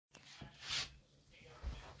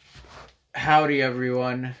Howdy,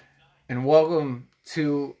 everyone, and welcome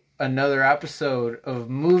to another episode of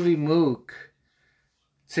Movie Mook.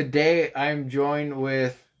 Today, I'm joined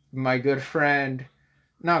with my good friend,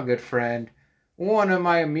 one of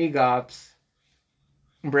my amigops,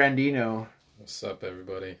 Brandino. What's up,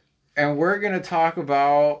 everybody? And we're going to talk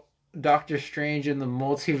about Doctor Strange in the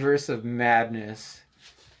Multiverse of Madness.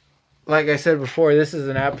 Like I said before, this is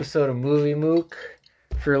an episode of Movie Mook.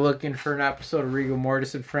 If you're looking for an episode of Rigor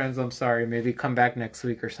Mortis and Friends, I'm sorry. Maybe come back next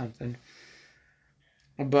week or something.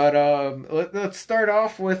 But let's start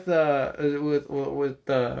off with the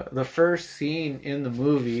first scene in the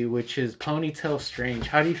movie, which is Ponytail Strange.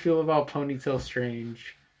 How do you feel about Ponytail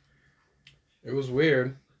Strange? It was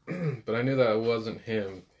weird, but I knew that it wasn't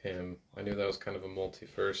him. I knew that was kind of a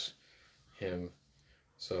multiverse him.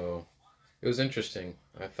 So it was interesting.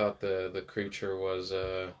 I thought the creature was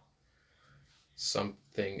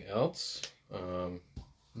something else.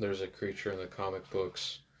 There's a creature in the comic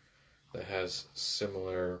books that has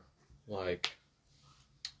similar, like,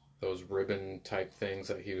 those ribbon type things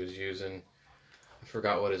that he was using. I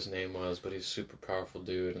forgot what his name was, but he's a super powerful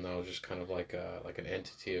dude, and that was just kind of like an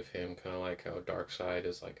entity of him, kind of like how Darkseid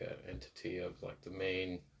is like an entity of like the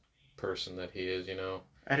main person that he is, you know?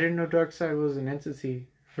 I didn't know Darkseid was an entity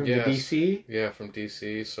from the DC. Yeah, from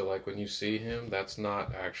DC. So like when you see him, that's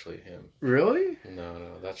not actually him. Really?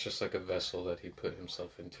 No, that's just like a vessel that he put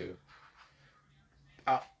himself into.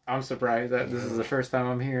 I'm surprised that this is the first time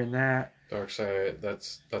I'm hearing that. Darkseid,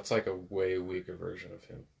 that's like a way weaker version of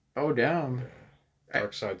him. Oh, damn. Yeah.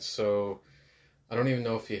 Darkseid's so... I don't even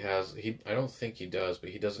know if he has... I don't think he does, but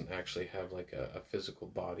he doesn't actually have like a physical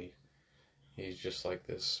body. He's just like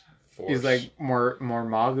this force. He's like more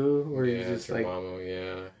Magu, or he's just Dormammu, like...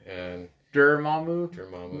 yeah, and...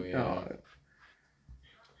 Dormammu, yeah. Oh.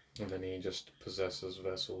 And then he just possesses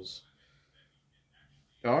vessels.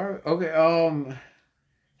 Alright, okay,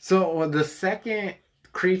 So the second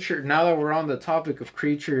creature, now that we're on the topic of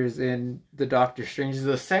creatures in the Doctor Strange,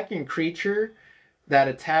 the second creature that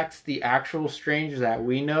attacks the actual Strange that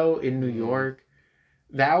we know in New York,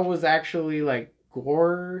 that was actually like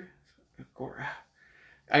Gore.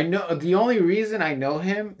 I know the only reason I know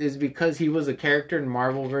him is because he was a character in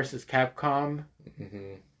Marvel vs. Capcom.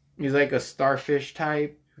 Mm-hmm. He's like a starfish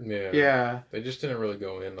type. Yeah. They just didn't really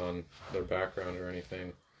go in on their background or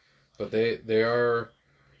anything, but they are.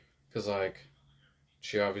 Because, like,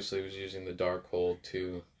 she obviously was using the Darkhold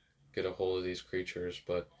to get a hold of these creatures,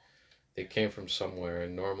 but they came from somewhere,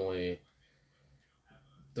 and normally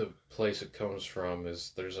the place it comes from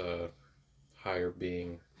is there's a higher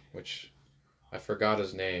being, which I forgot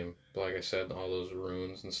his name, but like I said, all those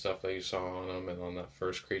runes and stuff that you saw on him and on that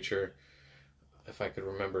first creature, if I could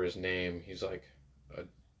remember his name, he's like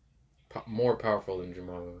more powerful than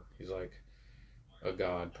Dormammu. He's like a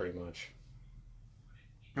god, pretty much.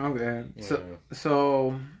 Okay. Yeah.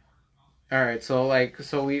 So all right. So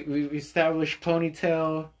we established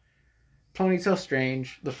Ponytail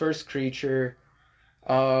Strange, the first creature.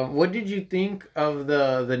 What did you think of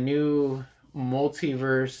the new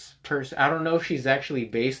multiverse person? I don't know if she's actually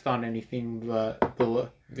based on anything, but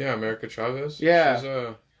yeah, America Chavez.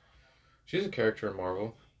 Yeah. She's a character in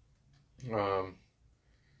Marvel.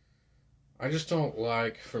 I just don't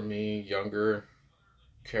like, for me, younger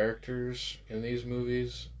characters in these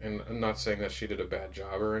movies, and I'm not saying that she did a bad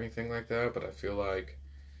job or anything like that, but I feel like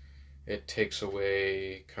it takes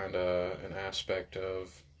away kind of an aspect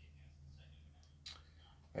of,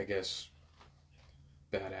 I guess,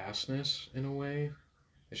 badassness in a way.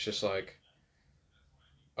 It's just like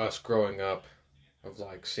us growing up of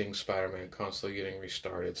like seeing Spider-Man constantly getting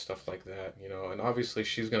restarted, stuff like that, you know, and obviously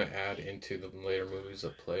she's going to add into the later movies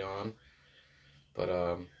that play on, but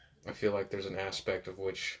I feel like there's an aspect of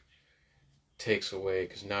which takes away,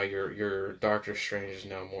 because now your Doctor Strange is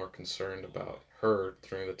now more concerned about her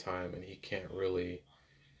during the time, and he can't really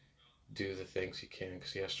do the things he can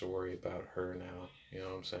because he has to worry about her now. You know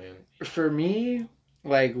what I'm saying? For me,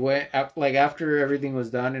 like after everything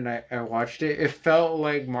was done and I watched it, it felt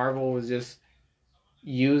like Marvel was just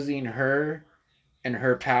using her and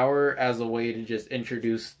her power as a way to just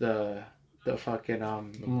introduce the fucking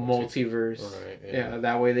multiverse. Right, yeah,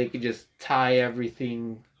 that way they could just tie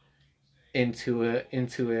everything into it.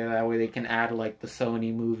 That way they can add like the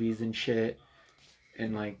Sony movies and shit.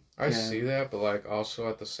 And like I see that, but like also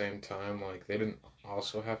at the same time, like they didn't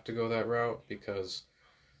also have to go that route, because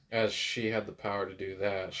as she had the power to do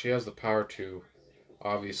that, she has the power to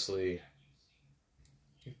obviously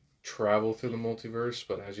travel through the multiverse,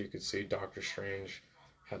 but as you could see, Doctor Strange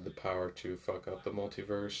had the power to fuck up the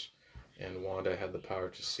multiverse, and Wanda had the power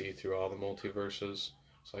to see through all the multiverses.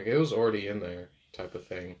 So like it was already in there, type of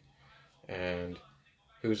thing. And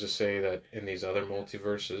who's to say that in these other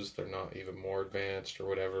multiverses they're not even more advanced or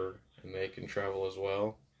whatever, and they can travel as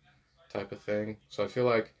well, type of thing. So I feel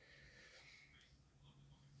like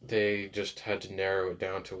they just had to narrow it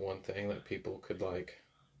down to one thing that people could like.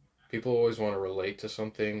 People always want to relate to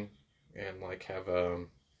something and like have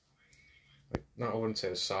like, not, I wouldn't say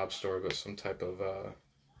a sob story, but some type of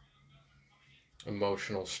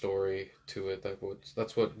emotional story to it.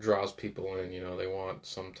 That's what draws people in. You know, they want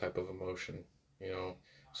some type of emotion. You know,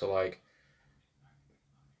 so like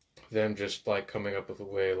them just like coming up with a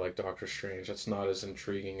way like Doctor Strange. That's not as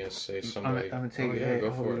intriguing as say somebody. I'm gonna take it. Yeah, go I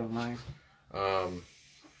hope for you it. don't mind.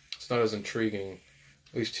 It's not as intriguing,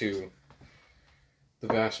 at least to the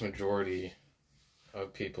vast majority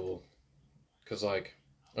of people, because like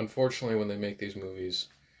unfortunately when they make these movies,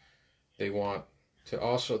 they want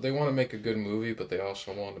to make a good movie, but they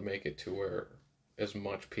also want to make it to where as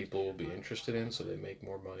much people will be interested in, so they make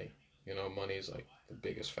more money. You know, money is like the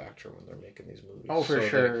biggest factor when they're making these movies. Oh, for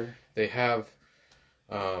sure. They have,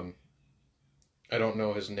 I don't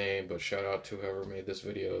know his name, but shout out to whoever made this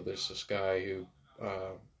video. There's this guy who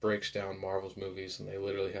breaks down Marvel's movies, and they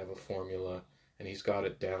literally have a formula, and he's got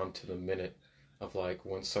it down to the minute of like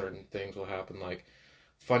when certain things will happen, like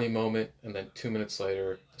funny moment, and then 2 minutes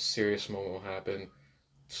later, a serious moment will happen.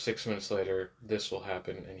 6 minutes later, this will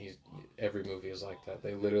happen, and every movie is like that.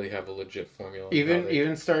 They literally have a legit formula.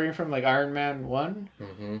 Even starting from like Iron Man 1?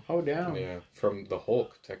 Mm-hmm. Oh, damn. Yeah, from the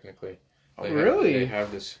Hulk, technically. Really? They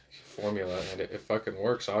have this formula, and it fucking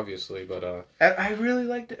works, obviously, but... I really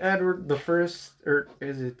liked Edward the first, or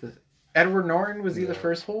is it the... Edward Norton, was he the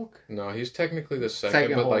first Hulk? No, he's technically the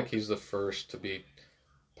second, but Hulk. like he's the first to be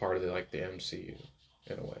part of the MCU,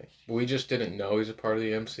 in a way. We just didn't know he's a part of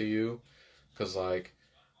the MCU, because like,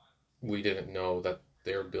 we didn't know that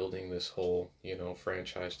they're building this whole, you know,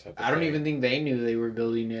 franchise type of thing. I don't even think they knew they were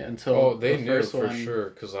building it until they knew first for one. sure,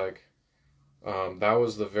 because like, that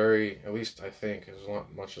was the very, at least I think, as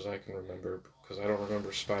much as I can remember, because I don't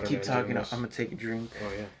remember Spider-Man. Keep talking, I'm gonna take a drink.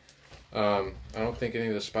 Oh yeah. I don't think any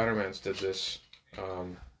of the Spider-Mans did this,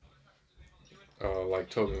 like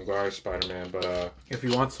Tobey Maguire's Spider-Man, but if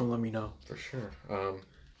you want some, let me know. for sure.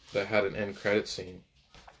 That had an end credit scene,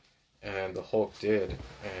 and the Hulk did,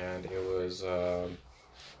 and it was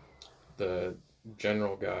the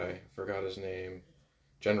general guy, forgot his name,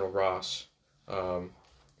 General Ross.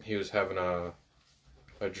 He was having a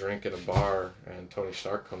drink in a bar, and Tony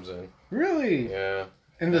Stark comes in. Really? Yeah.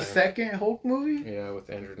 In the second Hulk movie? Yeah, with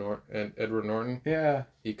Edward Norton. Yeah.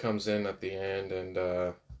 He comes in at the end, and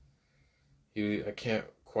I can't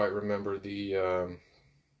quite remember the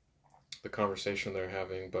conversation they're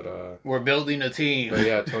having, but we're building a team. But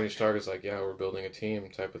yeah, Tony Stark is like, yeah, we're building a team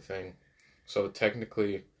type of thing. So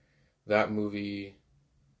technically, that movie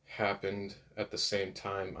happened at the same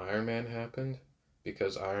time Iron Man happened,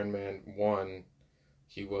 because Iron Man 1,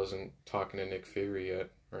 he wasn't talking to Nick Fury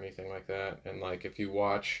yet or anything like that. And like, if you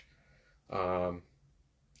watch Iron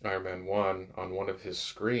Man 1 on one of his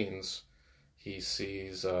screens, he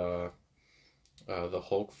sees the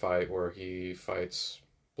Hulk fight where he fights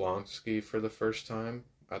Blonsky for the first time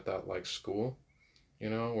at that like school, you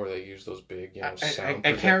know, where they use those big, you know, sound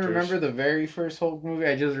I can't remember the very first Hulk movie.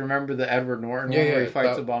 I just remember the Edward Norton one where he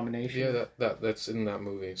fights Abomination. Yeah, that's in that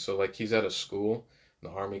movie. So like, he's at a school, the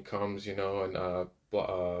army comes, you know, and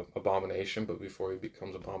Abomination, but before he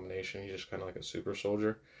becomes Abomination, he's just kind of like a super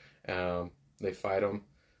soldier. They fight him,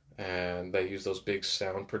 and they use those big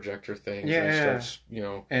sound projector things. Yeah, and he starts, you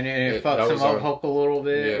know, and it fucks him up Hulk a little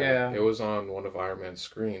bit. Yeah, it was on one of Iron Man's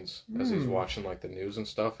screens as he's watching like the news and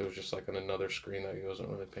stuff. It was just like on another screen that he wasn't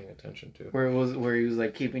really paying attention to. Where he was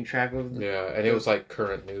like keeping track of. It was like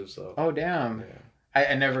current news though. Oh damn!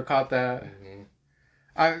 Yeah. I never caught that.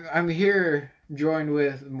 Mm-hmm. I'm here joined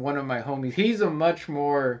with one of my homies. He's a much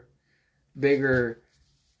more bigger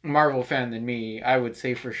Marvel fan than me, I would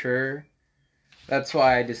say for sure. That's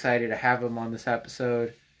why I decided to have him on this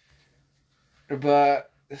episode.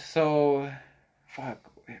 But so, fuck,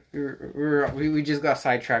 we just got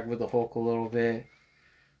sidetracked with the Hulk a little bit.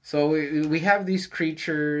 So we have these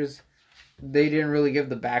creatures. They didn't really give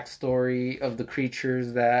the backstory of the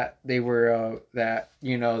creatures that they were that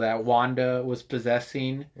Wanda was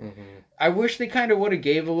possessing. Mm-hmm. I wish they kind of would have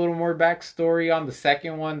gave a little more backstory on the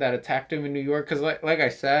second one that attacked him in New York, because like I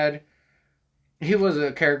said, he was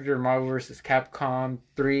a character in Marvel vs. Capcom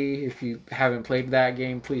 3. If you haven't played that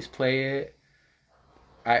game, please play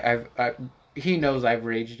it. He knows I've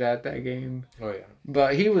raged at that game. Oh yeah.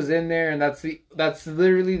 But he was in there, and that's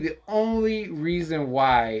literally the only reason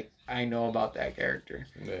why I know about that character.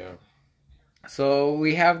 Yeah. So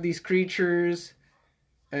we have these creatures.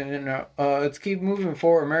 And let's keep moving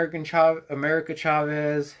forward. America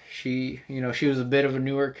Chavez. She was a bit of a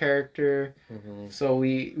newer character, so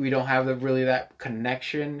we don't have really that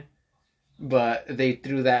connection. But they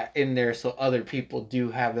threw that in there so other people do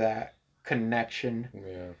have that connection.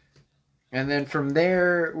 Yeah. And then from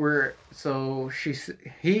there,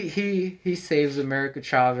 he saves America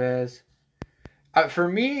Chavez. For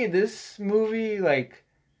me, this movie, like,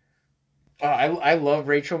 I love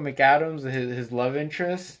Rachel McAdams, his love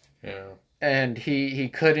interest. Yeah. And he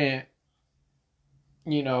couldn't,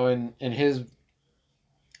 in his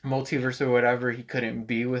multiverse or whatever, he couldn't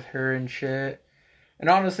be with her and shit. And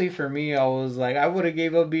honestly, for me, I was like, I would have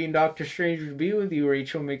gave up being Doctor Strange to be with you,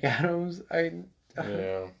 Rachel McAdams.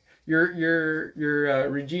 Yeah. You're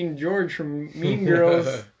Regina George from Mean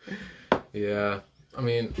Girls. Yeah. I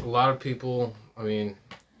mean, a lot of people,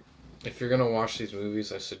 if you're going to watch these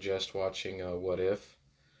movies, I suggest watching What If,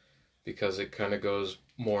 because it kind of goes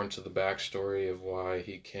more into the backstory of why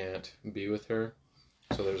he can't be with her.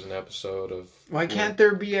 So there's an episode of... Why can't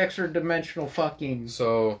there be extra dimensional fucking?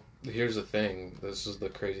 So here's the thing. This is the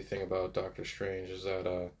crazy thing about Doctor Strange, is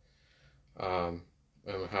that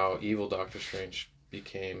how evil Doctor Strange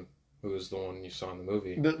became, who is the one you saw in the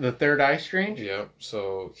movie. The Third Eye Strange? Yeah.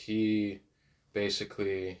 So he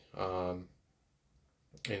basically...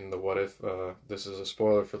 in the What If, this is a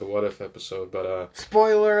spoiler for the What If episode, but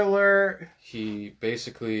spoiler alert. He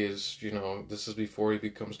basically is, this is before he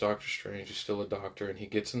becomes Doctor Strange. He's still a doctor, and he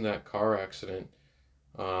gets in that car accident.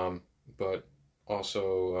 But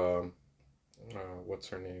also, what's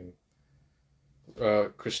her name?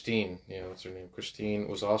 Christine. Yeah, what's her name? Christine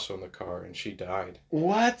was also in the car, and she died.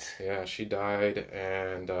 What? Yeah, she died,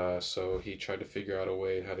 and so he tried to figure out a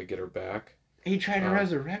way how to get her back. He tried to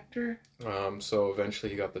resurrect her? So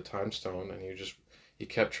eventually he got the time stone, and he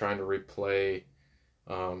kept trying to replay,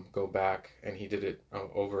 go back, and he did it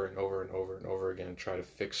over and over and over and over again, try to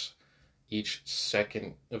fix each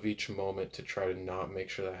second of each moment to try to not make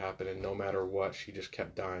sure that happened, and no matter what, she just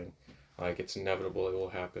kept dying. Like, it's inevitable it will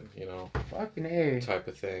happen, Fucking A. Type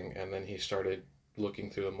of thing. And then he started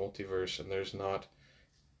looking through the multiverse, and there's not,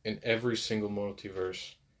 in every single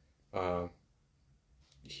multiverse,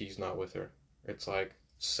 he's not with her. It's like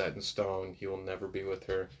set in stone. He will never be with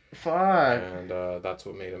her. Fuck. And that's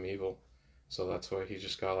what made him evil. So that's why he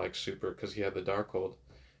just got like super, because he had the Darkhold,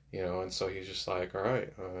 and so he's just like, all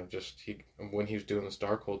right, when he was doing this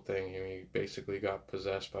Darkhold thing, he basically got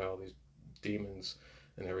possessed by all these demons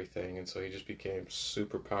and everything, and so he just became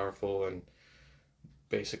super powerful and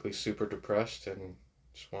basically super depressed and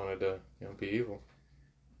just wanted to, be evil.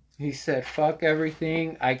 He said, fuck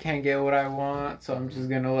everything. I can't get what I want, so I'm just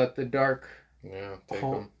gonna let the dark... Yeah, take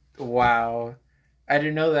him. Wow. I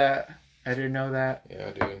didn't know that.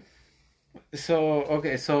 Yeah, dude. So,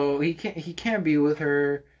 okay, so he can't be with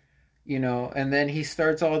her, and then he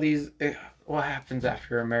starts all these... What happens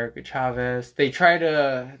after America Chavez? They try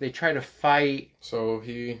to fight. So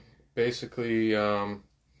he basically,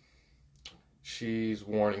 she's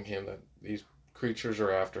warning him that these creatures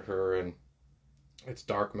are after her, and it's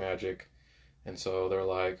dark magic. And so they're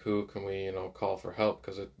like, who can we, call for help?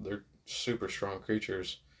 Because they're super strong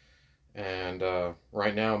creatures. And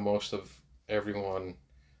right now, most of everyone,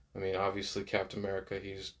 obviously Captain America,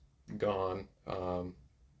 he's gone.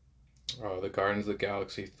 The Guardians of the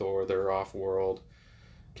Galaxy, Thor, they're off-world.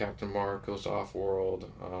 Captain Marvel's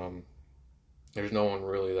off-world. There's no one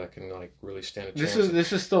really that can really stand a chance.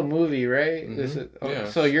 This is still movie, right? Mm-hmm. This is yeah.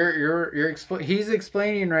 So he's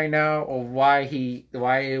explaining right now of why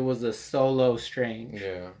it was a solo Strange.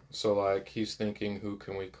 Yeah. So he's thinking, who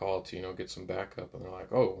can we call to get some backup? And they're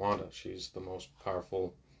like, oh, Wanda. She's the most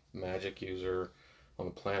powerful magic user on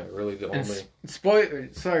the planet. Really, the only.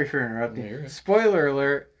 Sorry for interrupting. Yeah, spoiler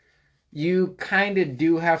alert. You kind of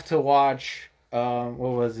do have to watch. What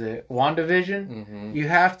was it? WandaVision. Mm-hmm. You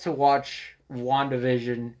have to watch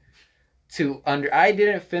WandaVision I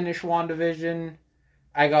didn't finish WandaVision.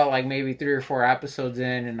 I got maybe 3 or 4 episodes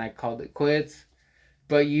in and I called it quits.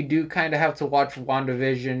 But you do kind of have to watch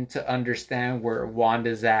WandaVision to understand where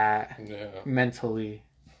Wanda's at mentally.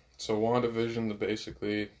 So WandaVision,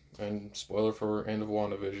 basically, and spoiler for end of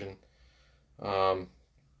WandaVision,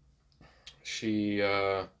 she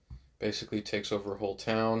basically takes over a whole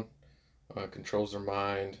town, controls their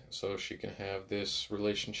mind, so she can have this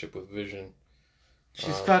relationship with Vision.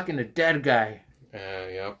 She's fucking a dead guy.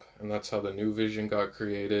 Yep, and that's how the new Vision got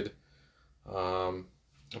created.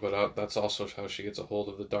 But that's also how she gets a hold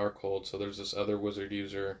of the Darkhold. So there's this other wizard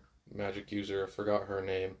user, magic user, I forgot her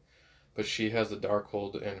name, but she has the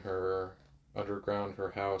Darkhold in her underground,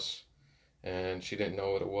 her house, and she didn't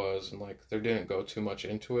know what it was, and like they didn't go too much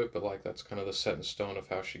into it, but like that's kind of the set in stone of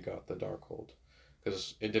how she got the Darkhold,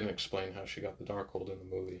 because it didn't explain how she got the Darkhold in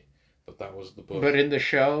the movie, but that was the book. But in the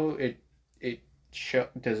show,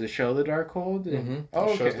 does it show the Darkhold? Mm-hmm.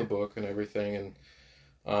 Oh, It shows okay. the book and everything,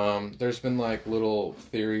 and there's been like little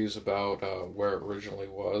theories about where it originally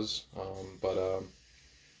was, but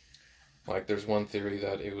like there's one theory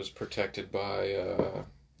that it was protected by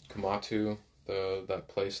Kamatu, that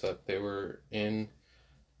place that they were in,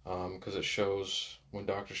 because it shows when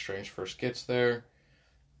Doctor Strange first gets there,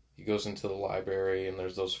 he goes into the library and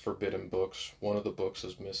there's those forbidden books. One of the books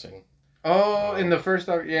is missing. Oh, in the first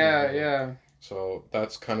arc, yeah, Mhm. yeah. So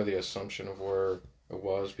that's kind of the assumption of where it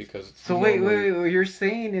was, because it's So normally. wait, what you're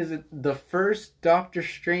saying is that the first Doctor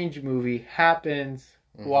Strange movie happens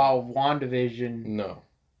Mhm. while WandaVision. No.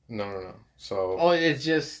 So Oh, it's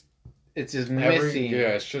just missing. yeah,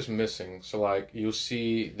 it's just missing. So like you'll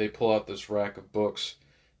see they pull out this rack of books,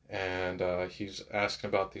 and he's asking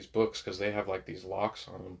about these books because they have like these locks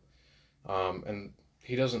on them, and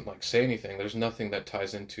he doesn't like say anything. There's nothing that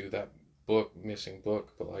ties into that missing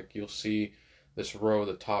book, but like you'll see this row,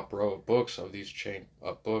 the top row of books of these chain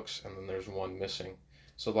up books, and then there's one missing.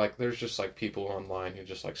 So like there's just like people online who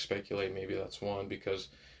just like speculate maybe that's one, because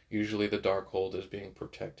usually the Darkhold is being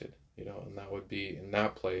protected, and that would be in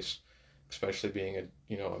that place, especially being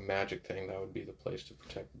a magic thing, that would be the place to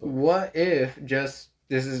protect the book. What if just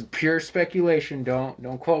this is pure speculation?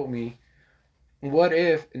 Don't quote me. What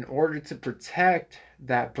if, in order to protect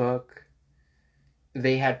that book,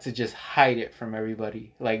 they had to just hide it from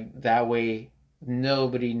everybody? Like that way,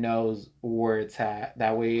 nobody knows where it's at.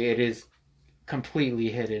 That way, it is completely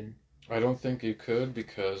hidden. I don't think you could,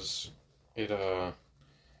 because it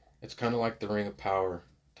it's kind of like the Ring of Power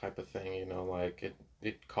type of thing, like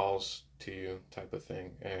it calls to you type of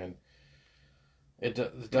thing, and it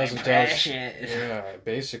doesn't does yeah,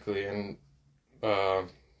 basically. And uh,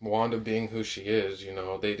 Wanda being who she is,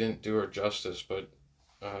 they didn't do her justice, but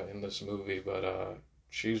in this movie, but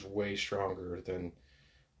she's way stronger than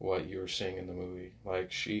what you were seeing in the movie.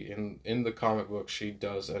 Like she in the comic book, she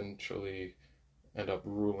does eventually end up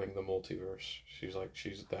ruling the multiverse. She's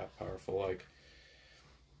that powerful. Like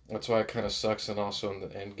that's why it kind of sucks. And also in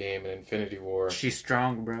the end game and Infinity War, She's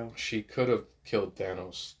strong, bro. she could have killed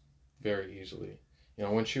Thanos very easily.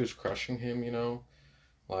 When she was crushing him,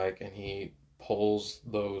 like, and he pulls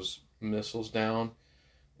those missiles down.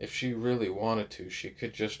 If she really wanted to, she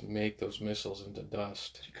could just make those missiles into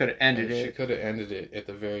dust. She could have ended And she it. could have ended it at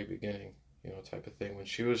the very beginning, type of thing. When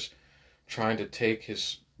she was trying to take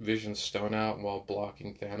his Vision Stone out while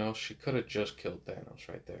blocking Thanos, she could have just killed Thanos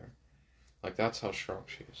right there. Like, that's how strong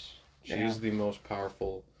she is. She's the most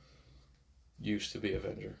powerful used to be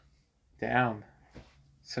Avenger. Damn.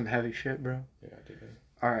 Some heavy shit, bro. Yeah, dude.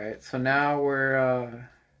 All right, so now we're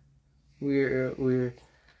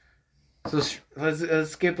so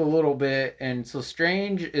let's skip a little bit, and so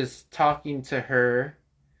Strange is talking to her.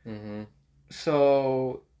 Mm-hmm.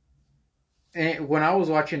 So, and when I was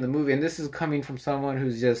watching the movie, and this is coming from someone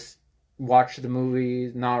who's just watched the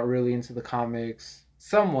movie, not really into the comics.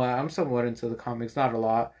 I'm somewhat into the comics, not a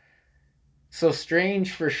lot. So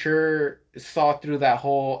Strange for sure saw through that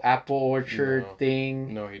whole apple orchard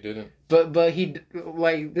thing. No, he didn't. But he,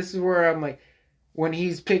 like, this is where I'm like, when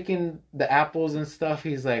he's picking the apples and stuff,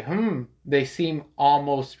 he's like, they seem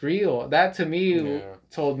almost real. That to me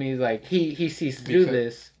told me like he sees through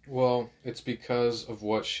this. Well, it's because of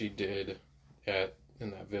what she did in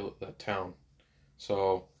that town.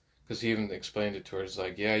 So, because he even explained it to her, it's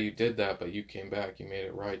like, yeah, you did that, but you came back, you made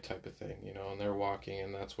it right, type of thing, And they're walking,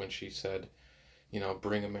 and that's when she said,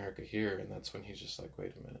 bring America here, and that's when he's just like,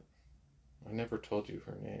 wait a minute, I never told you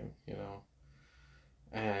her name,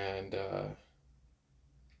 and I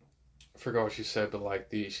forgot what she said, but like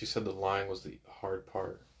she said the line was the hard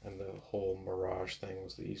part, and the whole mirage thing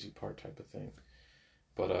was the easy part, type of thing.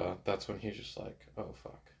 But that's when he's just like, oh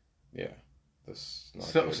fuck, yeah, this.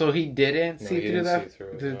 So he didn't see through that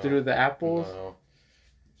through the apples. No,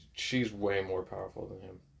 she's way more powerful than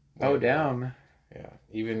him. Oh damn. Yeah,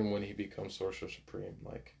 even when he becomes Sorcerer Supreme,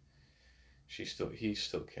 like he still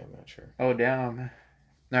can't match her. Oh damn.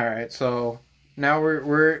 All right, so now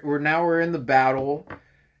we're in the battle.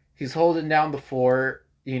 He's holding down the fort,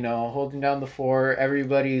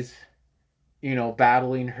 Everybody's,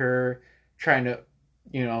 battling her, trying to,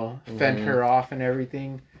 fend her off and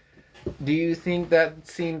everything. Do you think that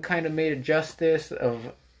scene kind of made a justice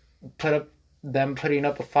of putting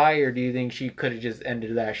up a fight, or do you think she could have just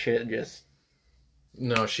ended that shit just?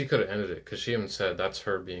 No, she could have ended it, because she even said that's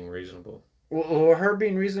her being reasonable. Well, her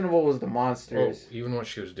being reasonable was the monsters. Well, even what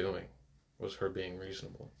she was doing was her being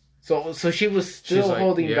reasonable. So she was She's still like,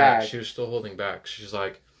 holding yeah, back. she was still holding back. She's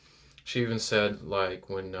like, she even said like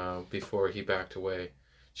when before he backed away,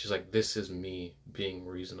 she's like, "This is me being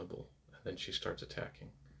reasonable," and then she starts attacking.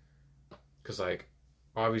 Because like,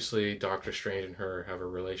 obviously, Doctor Strange and her have a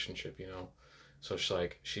relationship, you know. So she's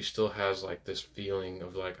like, she still has like this feeling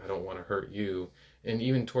of like, I don't want to hurt you. And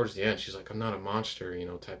even towards the end, she's like, I'm not a monster, you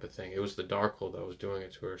know, type of thing. It was the Darkhold that was doing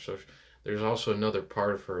it to her. So there's also another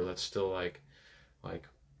part of her that's still like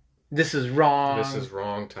This is wrong. this is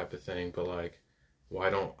wrong type of thing. But like, why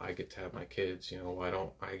don't I get to have my kids? You know, why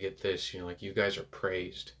don't I get this? You know, like you guys are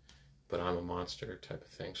praised, but I'm a monster type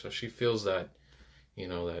of thing. So she feels that, you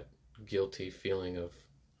know, that guilty feeling of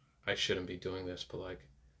I shouldn't be doing this, but like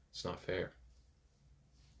it's not fair.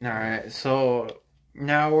 All right, so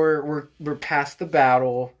now we're past the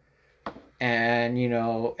battle, and you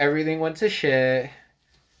know everything went to shit.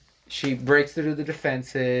 She breaks through the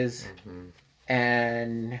defenses, Mm-hmm.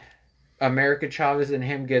 and America Chavez and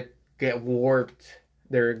him get warped.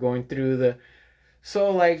 They're going through the. So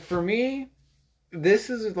like for me, this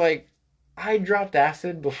is like I dropped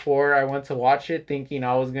acid before I went to watch it, thinking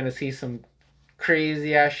I was gonna see some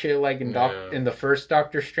crazy ass shit like in the first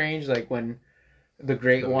Doctor Strange, like when the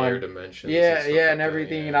Great The One, mirror dimensions, yeah, and stuff yeah, like and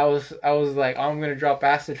everything, that, and yeah. I was like, I'm gonna drop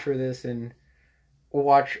acid for this and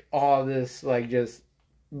watch all this like just.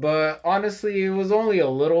 But honestly, it was only a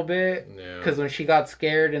little bit Yeah, because when she got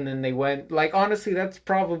scared and then they went like honestly, that's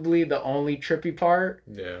probably the only trippy part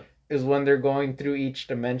yeah. is when they're going through each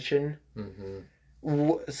dimension.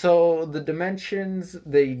 Mm-hmm. So the dimensions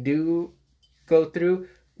they do go through.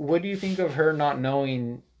 What do you think of her not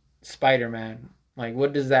knowing Spider-Man? Like,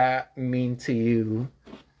 what does that mean to you?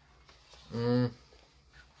 Mm.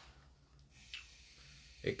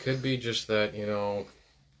 It could be just that, you know,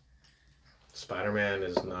 Spider-Man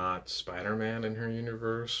is not Spider-Man in her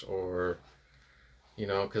universe, or, you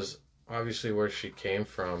know, because obviously where she came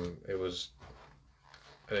from, it was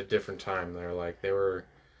at a different time.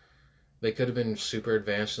 They could have been super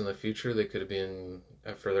advanced in the future. They could have been,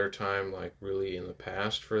 for their time, like really in the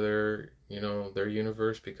past for their, you know, their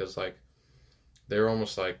universe, because like they're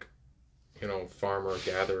almost like, you know, farmer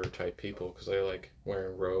gatherer type people because they're like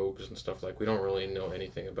wearing robes and stuff. Like we don't really know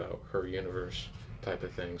anything about her universe type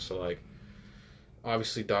of thing. So like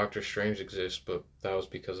obviously Doctor Strange exists, but that was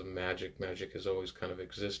because of magic. Magic has always kind of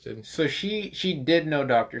existed. So she did know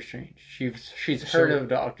Doctor Strange. She's heard of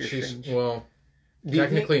Doctor Strange. Well, Do you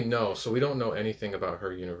think- technically no. So we don't know anything about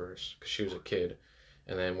her universe because she was a kid,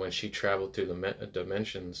 and then when she traveled through the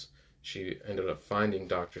dimensions, she ended up finding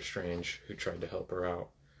Doctor Strange, who tried to help her out.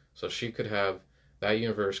 So she could have that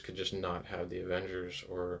universe could just not have the Avengers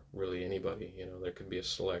or really anybody. You know, there could be a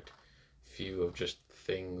select few of just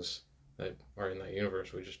things that are in that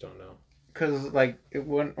universe. We just don't know. Because like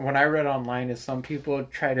when I read online, is some people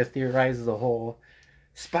try to theorize the whole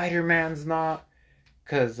Spider-Man's not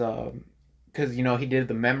because you know he did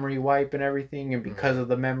the memory wipe and everything, and because of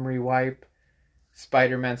the memory wipe,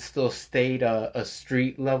 Spider-Man still stayed a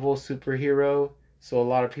street level superhero. So a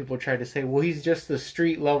lot of people try to say, well, he's just a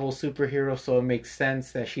street level superhero, so it makes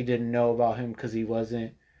sense that she didn't know about him because he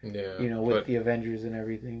wasn't, Yeah, you know, with the Avengers and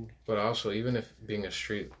everything. But also, even if being a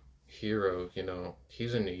street hero, you know,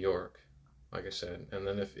 he's in New York, like I said. And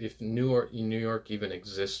then if New York even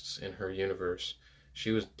exists in her universe,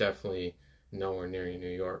 she was definitely nowhere near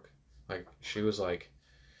New York. Like she was like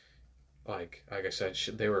I said,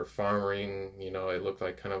 they were farming. You know, it looked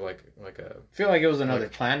like kind of like a. I feel like it was another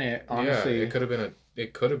planet. Honestly, yeah, it could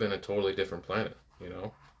have been a totally different planet. You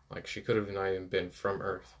know, like she could have not even been from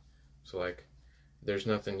Earth. So like, there's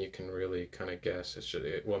nothing you can really kind of guess. It's just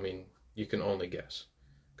well, I mean, you can only guess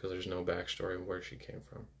because there's no backstory of where she came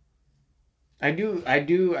from. I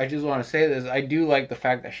just want to say this. I do like the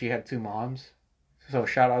fact that she had two moms. So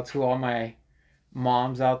shout out to all my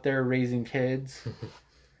moms out there raising kids.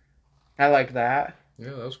 I like that.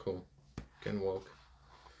 Yeah, that was cool. Getting woke.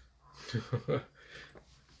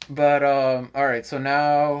 But all right, so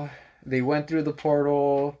now they went through the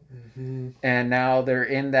portal, and now they're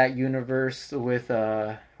in that universe with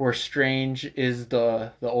where Strange is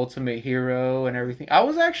the ultimate hero and everything. I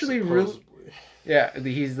was actually really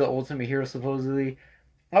he's the ultimate hero supposedly.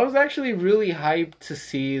 I was actually really hyped to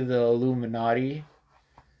see the Illuminati.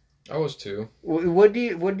 I was too. What do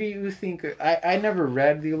you think? I never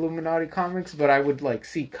read the Illuminati comics, but I would like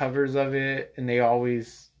see covers of it, and they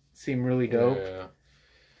always seem really dope. Yeah.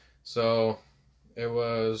 So it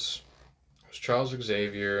was Charles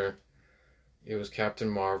Xavier. It was Captain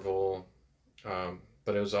Marvel,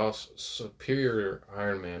 but it was also Superior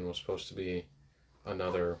Iron Man was supposed to be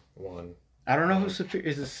another one. I don't know who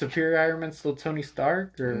is the Superior Iron Man still Tony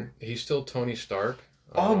Stark or he's still Tony Stark.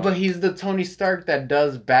 Oh, but he's the Tony Stark that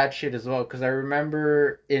does bad shit as well. Because I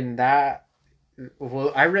remember in that,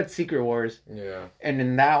 well, I read Secret Wars, yeah, and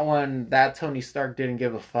in that one, that Tony Stark didn't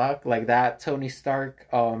give a fuck. Like that Tony Stark,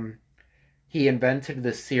 he invented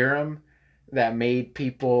the serum that made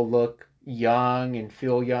people look young and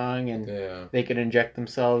feel young, and yeah, they could inject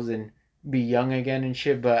themselves and be young again and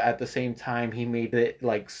shit. But at the same time, he made it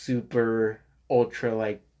like super ultra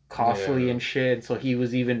like costly yeah. and shit. So he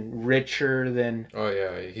was even richer than. Oh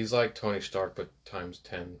yeah, he's like Tony Stark, but times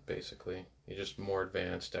 10, basically. He's just more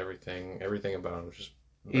advanced. Everything about him is just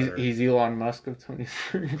better. He's Elon Musk of Tony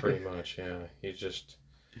Stark. Pretty much, yeah. He's just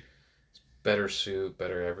better suit,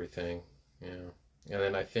 better everything. Yeah. And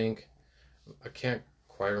then I can't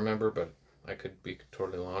quite remember, but I could be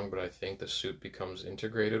totally wrong, but I think the suit becomes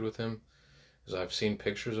integrated with him. Because I've seen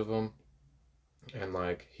pictures of him, and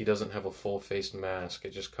like he doesn't have a full face mask.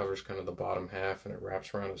 It just covers kind of the bottom half and it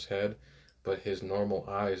wraps around his head, but his normal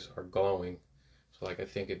eyes are glowing. So like I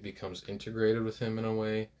think it becomes integrated with him in a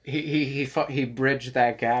way. He bridged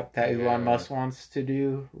that gap that Elon Yeah, Musk wants to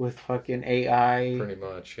do with fucking AI. pretty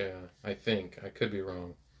much, yeah. I think. I could be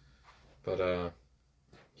wrong. But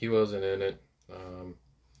he wasn't in it.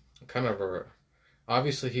 Kind of a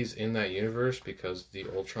obviously he's in that universe because the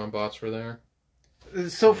Ultron bots were there.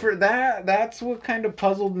 So for that, that's what kind of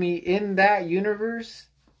puzzled me. In that universe,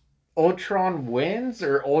 Ultron wins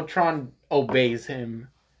or Ultron obeys him.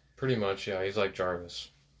 Pretty much, yeah. He's like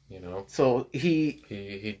Jarvis, you know. So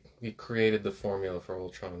He created the formula for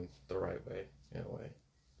Ultron the right way, in a way.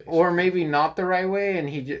 Basically. Or maybe not the right way,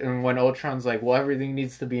 and when Ultron's like, well, everything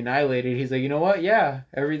needs to be annihilated, he's like, you know what? Yeah,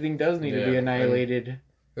 everything does need to be annihilated.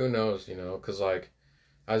 Who knows, you know? Because like,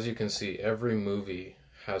 as you can see, every movie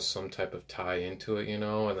has some type of tie into it, you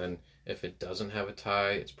know. And then if it doesn't have a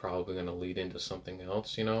tie, it's probably going to lead into something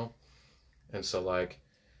else, you know. And so like,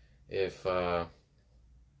 if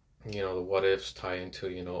you know, the what ifs tie into,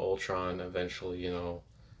 you know, Ultron eventually, you know,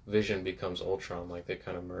 Vision becomes Ultron, like they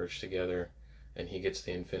kind of merge together, and he gets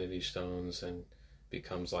the Infinity Stones and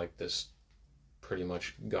becomes like this pretty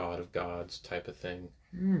much god of gods type of thing.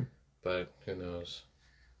 Mm. But who knows?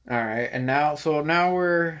 All right, and now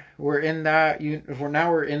we're in that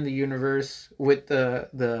we're in the universe with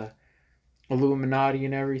the Illuminati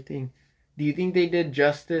and everything. Do you think they did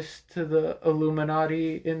justice to the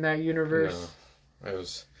Illuminati in that universe? No,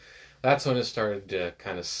 that's when it started to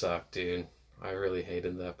kind of suck, dude. I really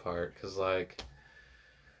hated that part because like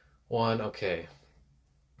okay,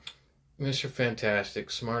 Mr. Fantastic,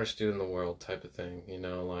 smartest dude in the world type of thing, you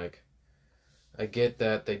know, like I get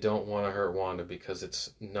that they don't want to hurt Wanda because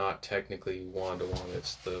it's not technically Wanda,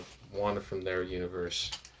 it's the Wanda from their universe.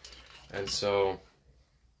 And so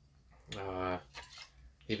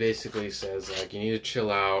he basically says like you need to chill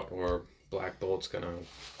out or Black Bolt's gonna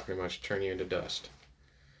pretty much turn you into dust.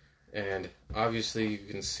 And obviously you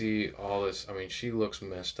can see all this. I mean, she looks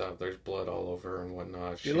messed up. There's blood all over her and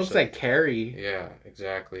whatnot. She looks like Carrie. Yeah,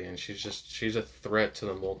 exactly. And she's a threat to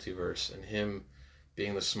the multiverse. And him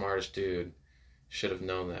being the smartest dude should have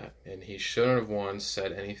known that. And he shouldn't have once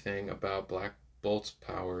said anything about Black Bolt's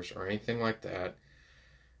powers or anything like that.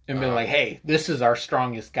 And been like, hey, this is our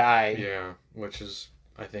strongest guy. Yeah, which is,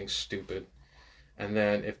 I think, stupid. And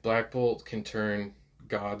then if Black Bolt can turn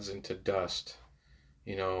gods into dust,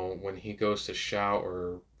 you know, when he goes to shout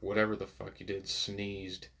or whatever the fuck he did,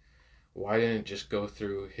 sneezed, why didn't it just go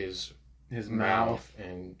through his mouth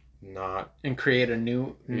and not... And create a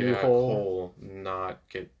new hole, not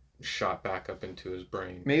get shot back up into his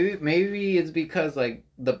brain. Maybe it's because like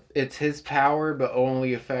it's his power but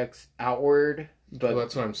only affects outward. But well,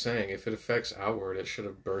 that's what I'm saying. If it affects outward, it should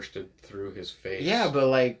have bursted through his face. Yeah, but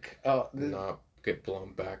like not get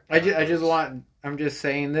blown back. I'm just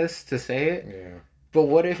saying this to say it. Yeah. But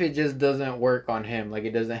what if it just doesn't work on him? Like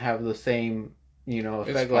it doesn't have the same, you know,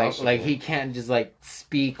 effect. Like he can't just like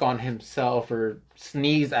speak on himself or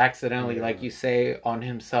sneeze accidentally, like you say, on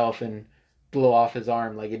himself and blow off his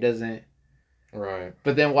arm. Like it doesn't. Right.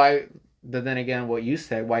 But then why? But then again, what you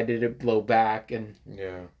said, why did it blow back and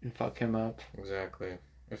fuck him up? Exactly.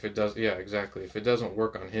 If it does, yeah, exactly. If it doesn't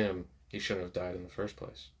work on him, he shouldn't have died in the first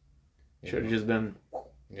place. Should have just been.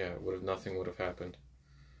 Yeah, nothing would have happened.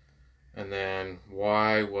 And then,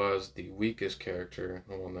 why was the weakest character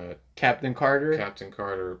the one that Captain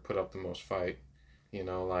Carter put up the most fight? You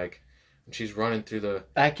know, like when she's running through the.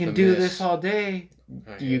 I can do this all day.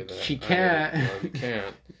 She can't. No, you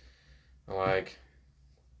can't. Like,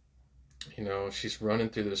 you know, she's running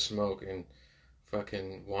through the smoke and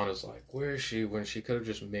fucking Wanda's like, where is she? When she could have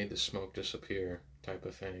just made the smoke disappear, type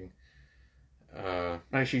of thing.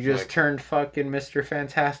 Like she just turned fucking Mr.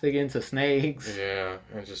 Fantastic into snakes. Yeah,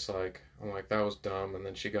 and just like I'm like that was dumb, and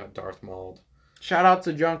then she got Darth Mauled. Shout out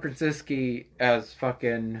to John Krasinski as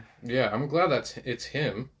fucking. Yeah, I'm glad it's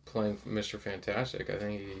him playing Mr. Fantastic. I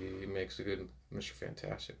think he makes a good Mr.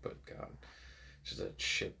 Fantastic, but God, just a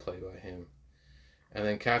shit play by him. And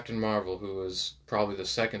then Captain Marvel, who is probably the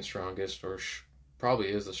second strongest, or probably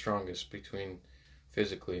is the strongest between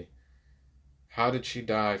physically. How did she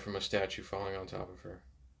die from a statue falling on top of her?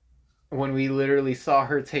 When we literally saw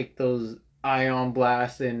her take those ion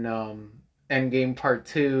blasts in Endgame Part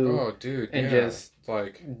 2. Oh, dude, and just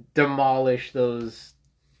like demolish those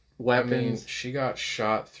weapons. I mean, she got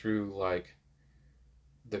shot through like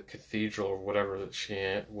the cathedral or whatever that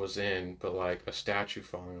she was in, but like a statue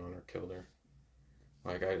falling on her killed her.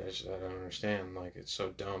 Like I don't understand. Like it's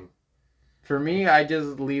so dumb. For me, I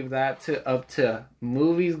just leave that up to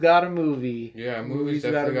movies got a movie. Yeah, movies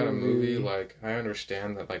definitely got a movie. Like I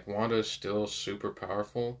understand that like Wanda is still super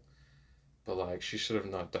powerful, but like she should have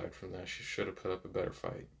not died from that. She should have put up a better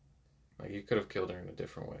fight. Like you could have killed her in a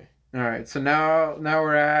different way. All right, so now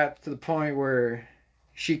we're at to the point where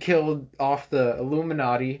she killed off the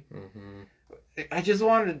Illuminati. Mm-hmm. I just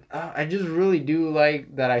really do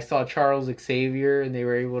like that I saw Charles Xavier and they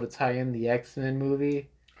were able to tie in the X-Men movie.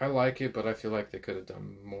 I like it, but I feel like they could have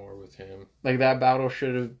done more with him. Like that battle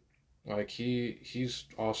should have. Like he's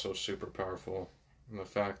also super powerful, and the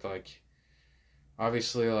fact like,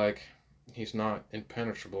 obviously like, he's not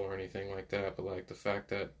impenetrable or anything like that, but like the fact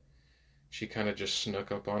that she kind of just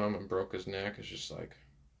snuck up on him and broke his neck is just like,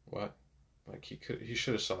 what? Like he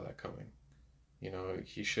should have saw that coming. You know,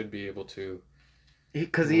 he should be able to.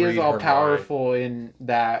 Because he is all powerful in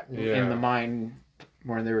that in the mind.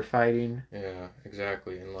 When they were fighting. Yeah,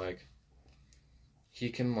 exactly. And, like, he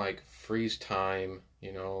can, like, freeze time,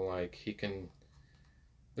 you know, like, he can...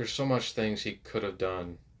 There's so much things he could have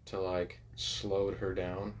done to, like, slow her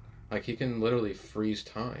down. Like, he can literally freeze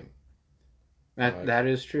time. That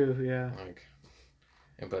is true, yeah. Like,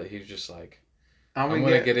 but he's just like, I'm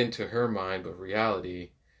going to get into her mind, but reality...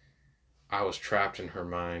 I was trapped in her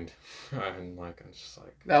mind, and like I'm just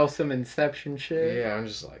like that was some Inception shit. Yeah, I'm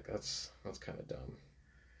just like that's kind of dumb.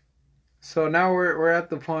 So now we're at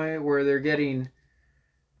the point where they're getting,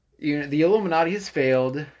 the Illuminati has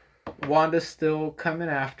failed. Wanda's still coming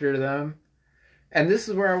after them, and this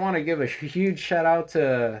is where I want to give a huge shout out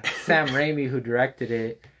to Sam Raimi who directed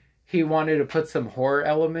it. He wanted to put some horror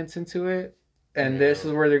elements into it. And this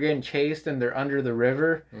is where they're getting chased and they're under the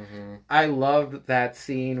river. Mm-hmm. I loved that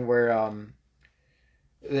scene where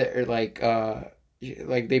they're like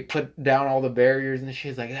they put down all the barriers and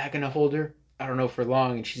she's like, "Is that gonna hold her? I don't know for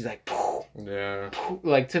long." And she's like, "Poof, yeah." Poof.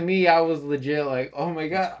 Like to me, I was legit like, "Oh my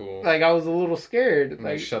god!" Cool. Like I was a little scared. And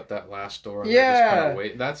like they shut that last door. And yeah. They're just kind of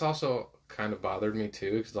wait. That's also kind of bothered me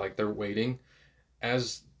too, because like they're waiting,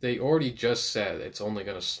 as they already just said, it's only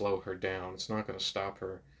gonna slow her down. It's not gonna stop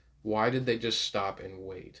her. Why did they just stop and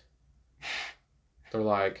wait? They're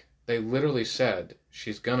like, they literally said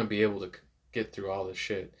she's gonna be able to get through all this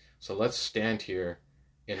shit. So let's stand here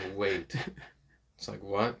and wait. It's like,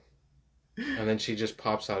 what? And then she just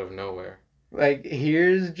pops out of nowhere. Like,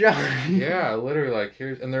 here's Johnny. Yeah, literally, like,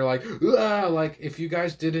 here's... And they're like, ah! Like, if you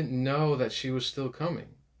guys didn't know that she was still coming.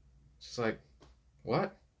 It's like,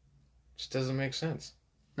 what? Just doesn't make sense.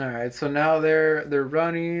 Alright, so now they're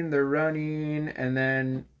running, and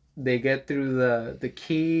then... They get through the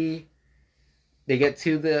key. They get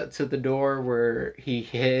to the door where he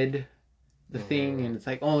hid the thing, and it's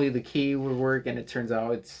like only the key would work, and it turns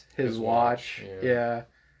out it's his watch. Yeah.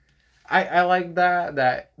 I like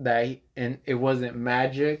that and it wasn't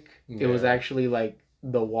magic. Yeah. It was actually like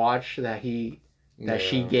the watch that she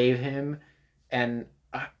gave him, and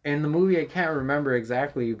in the movie I can't remember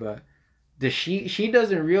exactly, but she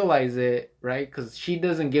doesn't realize it, right? Because she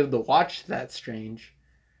doesn't give the watch to that Strange.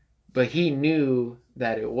 But he knew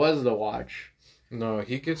that it was the watch. No,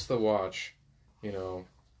 he gets the watch,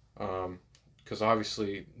 because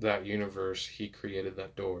obviously that universe, he created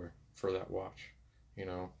that door for that watch,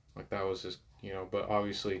 like that was his, but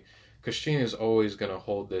obviously Christine is always going to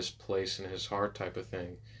hold this place in his heart type of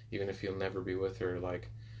thing, even if he'll never be with her, like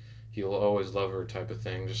he'll always love her type of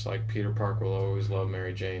thing, just like Peter Parker will always love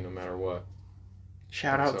Mary Jane no matter what.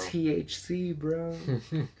 Shout out THC, bro.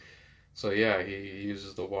 So yeah, he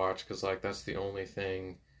uses the watch because like that's the only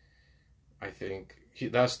thing. I think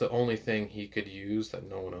that's the only thing he could use that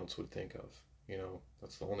no one else would think of.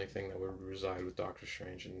 That's the only thing that would reside with Doctor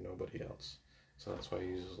Strange and nobody else. So that's why he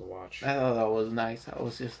uses the watch. I thought that was nice. I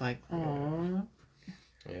was just like, oh.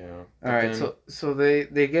 Yeah. All right. So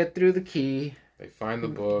they get through the key. They find the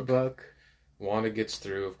book. Wanda gets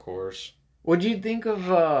through, of course. What do you think of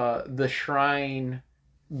the shrine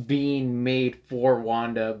being made for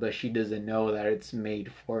Wanda, but she doesn't know that it's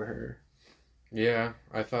made for her? Yeah,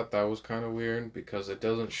 I thought that was kind of weird because it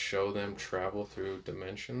doesn't show them travel through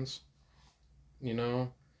dimensions, you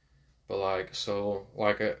know? But like, so,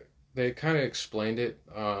 like, they kind of explained it,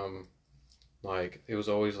 like, it was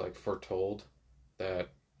always like foretold that,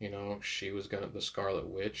 she was gonna, the Scarlet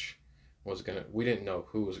Witch was gonna, we didn't know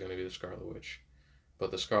who was gonna be the Scarlet Witch,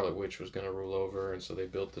 but the Scarlet Witch was gonna rule over, and so they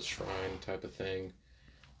built this shrine type of thing.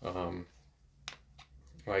 Um,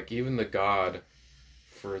 like, even the god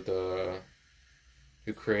for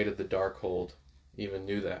who created the Darkhold even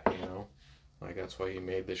knew that. Like, that's why he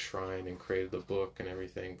made this shrine and created the book and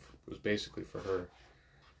everything. It was basically for her.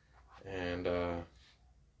 And,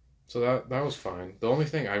 so that was fine. The only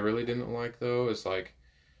thing I really didn't like, though, is, like,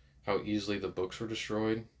 how easily the books were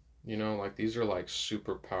destroyed. Like, these are, like,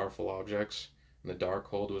 super powerful objects. And the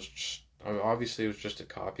Darkhold was just, I mean, obviously it was just a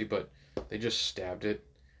copy, but they just stabbed it.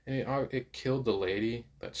 And it killed the lady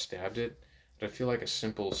that stabbed it. But I feel like a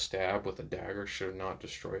simple stab with a dagger should not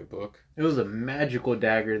destroy a book. It was a magical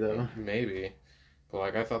dagger, though. Maybe. But,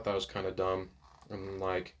 like, I thought that was kind of dumb. And,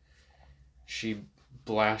 like, she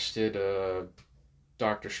blasted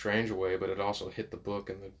Doctor Strange away, but it also hit the book,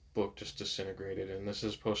 and the book just disintegrated. And this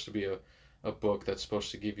is supposed to be a book that's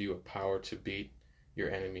supposed to give you a power to beat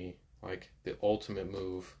your enemy, like the ultimate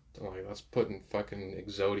move. Like, that's putting fucking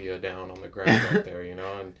Exodia down on the ground up there,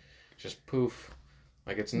 and just poof.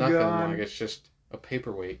 Like, it's nothing. God. Like, it's just a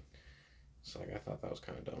paperweight. So, like, I thought that was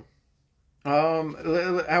kind of dumb.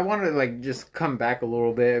 I want to like just come back a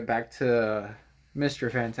little bit back to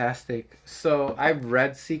Mr. Fantastic. So I've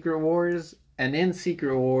read Secret Wars, and in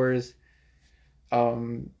Secret Wars,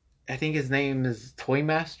 I think his name is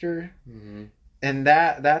Toymaster, Mm-hmm. and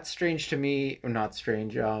that's strange to me. Or not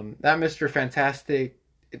strange. That Mr. Fantastic.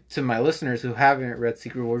 To my listeners who haven't read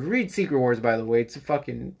Secret Wars, read Secret Wars. By the way, it's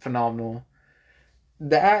fucking phenomenal.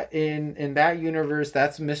 That in that universe,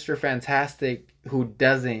 that's Mr. Fantastic who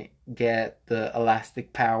doesn't get the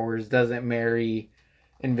elastic powers, doesn't marry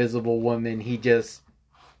Invisible Woman. He just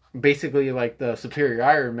basically like the Superior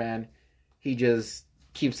Iron Man. He just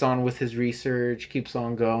keeps on with his research, keeps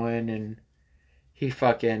on going, and he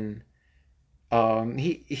fucking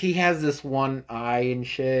he has this one eye and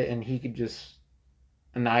shit, and he could just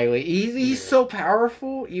annihilate. He's so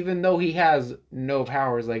powerful, even though he has no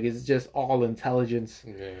powers. Like, it's just all intelligence.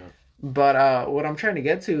 Yeah. But what I'm trying to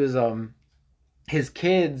get to is his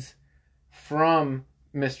kids from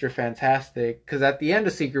Mr. Fantastic, because at the end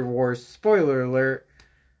of Secret Wars, spoiler alert,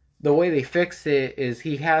 the way they fixed it is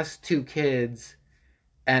he has two kids,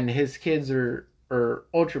 and his kids are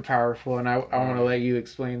ultra powerful, and I want to let you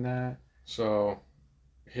explain that. So,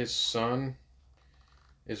 his son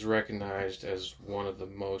is recognized as one of the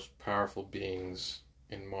most powerful beings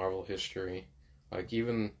in Marvel history. Like,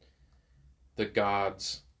 even the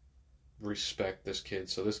gods respect this kid.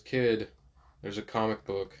 So this kid, there's a comic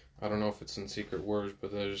book. I don't know if it's in Secret Wars,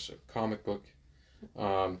 but there's a comic book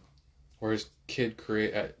where his kid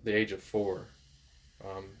at the age of 4.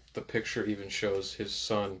 The picture even shows his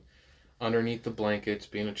son underneath the blankets,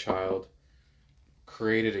 being a child,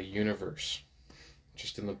 created a universe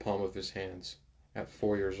just in the palm of his hands at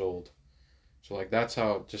 4 years old. So, like, that's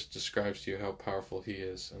how it just describes to you how powerful he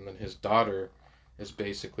is. And then his daughter is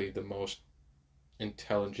basically the most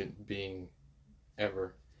intelligent being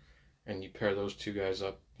ever. And you pair those two guys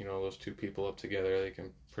up, those two people up together, they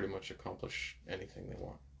can pretty much accomplish anything they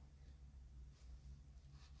want.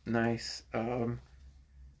 Nice.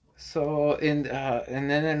 So in and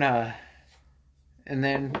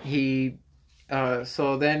then he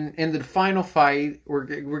so then in the final fight,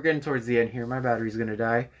 we're getting towards the end here. My battery's gonna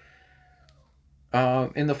die.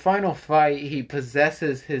 In the final fight, he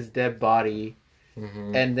possesses his dead body,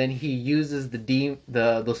 and then he uses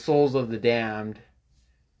the souls of the damned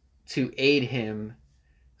to aid him.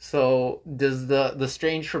 So does the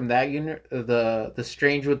Strange from that unit, the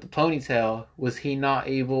Strange with the ponytail, was he not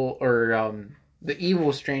able, or the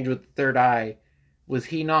evil Strange with the third eye, was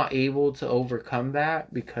he not able to overcome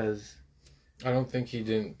that? Because I don't think he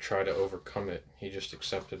didn't try to overcome it. He just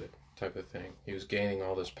accepted it, type of thing. He was gaining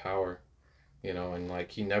all this power, and like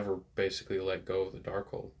he never basically let go of the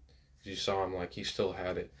Darkhold. You saw him, like, he still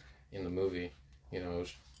had it in the movie. It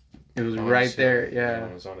was right there. Hip, yeah,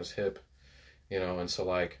 it was on his hip. And so,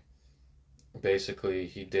 like, basically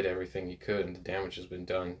he did everything he could, and the damage has been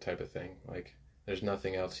done, type of thing. Like, there's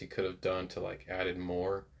nothing else he could have done to, like, added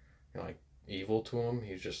more, like, evil to him.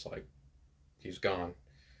 He's just, like, he's gone.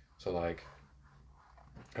 So, like,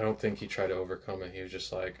 I don't think he tried to overcome it. He was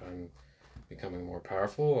just like, I'm becoming more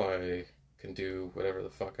powerful. I can do whatever the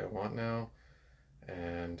fuck I want now,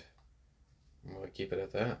 and I'm gonna keep it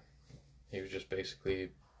at that. He was just basically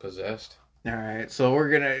possessed. All right, so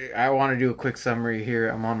I want to do a quick summary here.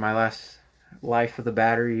 I'm on my last life of the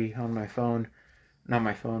battery on my phone. Not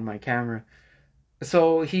my phone, my camera.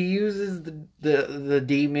 So he uses the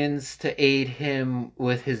demons to aid him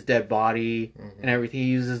with his dead body and everything. He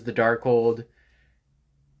uses the Darkhold,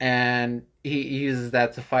 and he uses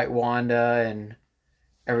that to fight Wanda and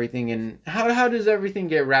everything. And how does everything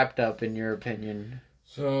get wrapped up in your opinion?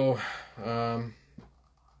 So,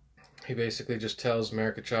 he basically just tells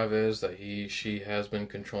America Chavez that she has been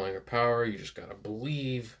controlling her power. You just gotta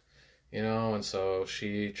believe, And so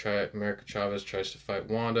America Chavez tries to fight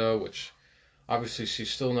Wanda, which obviously she's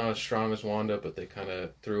still not as strong as Wanda, but they kind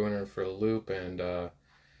of threw in her for a loop and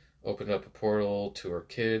opened up a portal to her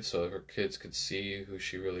kids so her kids could see who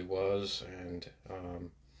she really was, and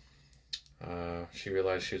she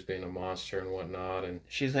realized she was being a monster and whatnot. And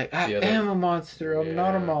she's like, I am a monster. I'm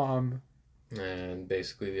not a mom. And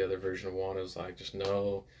basically the other version of Wanda is like, just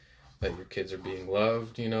know that your kids are being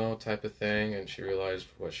loved, type of thing. And she realized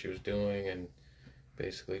what she was doing, and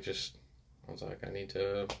basically just, I was like, I need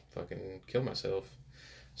to fucking kill myself.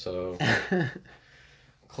 So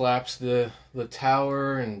collapsed the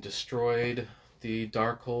tower and destroyed the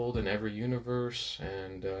Darkhold in every universe,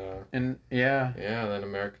 and then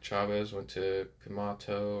America Chavez went to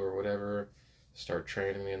Kamato or whatever, start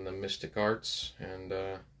training in the mystic arts, and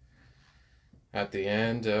at the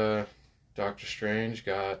end, Doctor Strange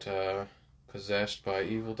got possessed by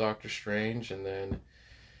evil Doctor Strange, and then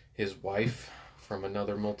his wife from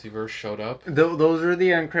another multiverse showed up. Those are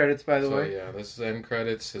the end credits, by the way. Yeah, this is the end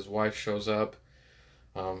credits. His wife shows up.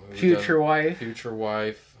 Future wife,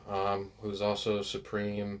 who's also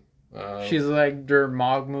Supreme. She's like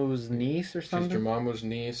Dormammu's niece or something? She's Dormammu's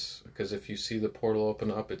niece, because if you see the portal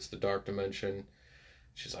open up, it's the Dark Dimension.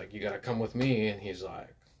 She's like, you gotta come with me, and he's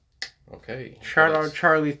like, okay. Shout out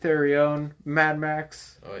Charlie Theron, Mad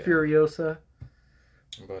Max, Furiosa.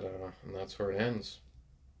 But and that's where it ends.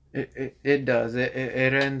 It does.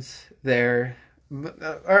 It ends there. But,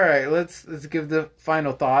 all right, let's give the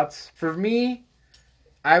final thoughts. For me,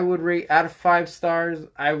 I would rate, out of 5 stars,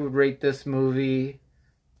 I would rate this movie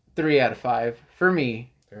 3 out of 5. For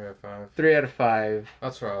me. 3 out of 5. 3 out of 5.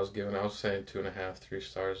 That's what I was giving. I was saying 2.5, 3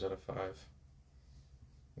 stars out of 5.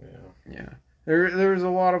 Yeah. There's a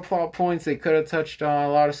lot of plot points they could have touched on,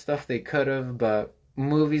 a lot of stuff they could have, but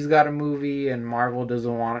movie's got a movie, and Marvel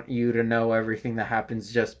doesn't want you to know everything that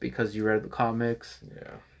happens just because you read the comics.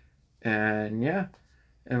 Yeah. And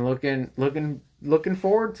and looking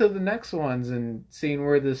forward to the next ones and seeing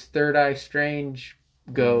where this Third Eye Strange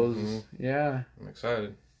goes. Mm-hmm. Yeah. I'm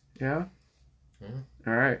excited. Yeah?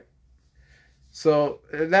 All right. So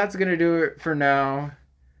that's going to do it for now.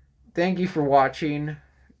 Thank you for watching.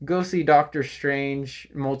 Go see Doctor Strange,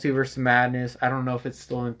 Multiverse of Madness. I don't know if it's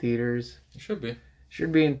still in theaters. It should be.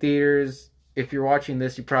 Should be in theaters. If you're watching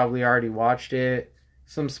this, you probably already watched it.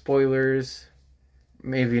 Some spoilers.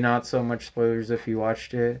 Maybe not so much spoilers if you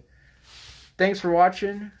watched it. Thanks for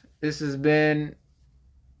watching. This has been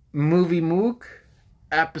Movie Mook,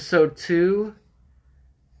 Episode 2.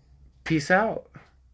 Peace out.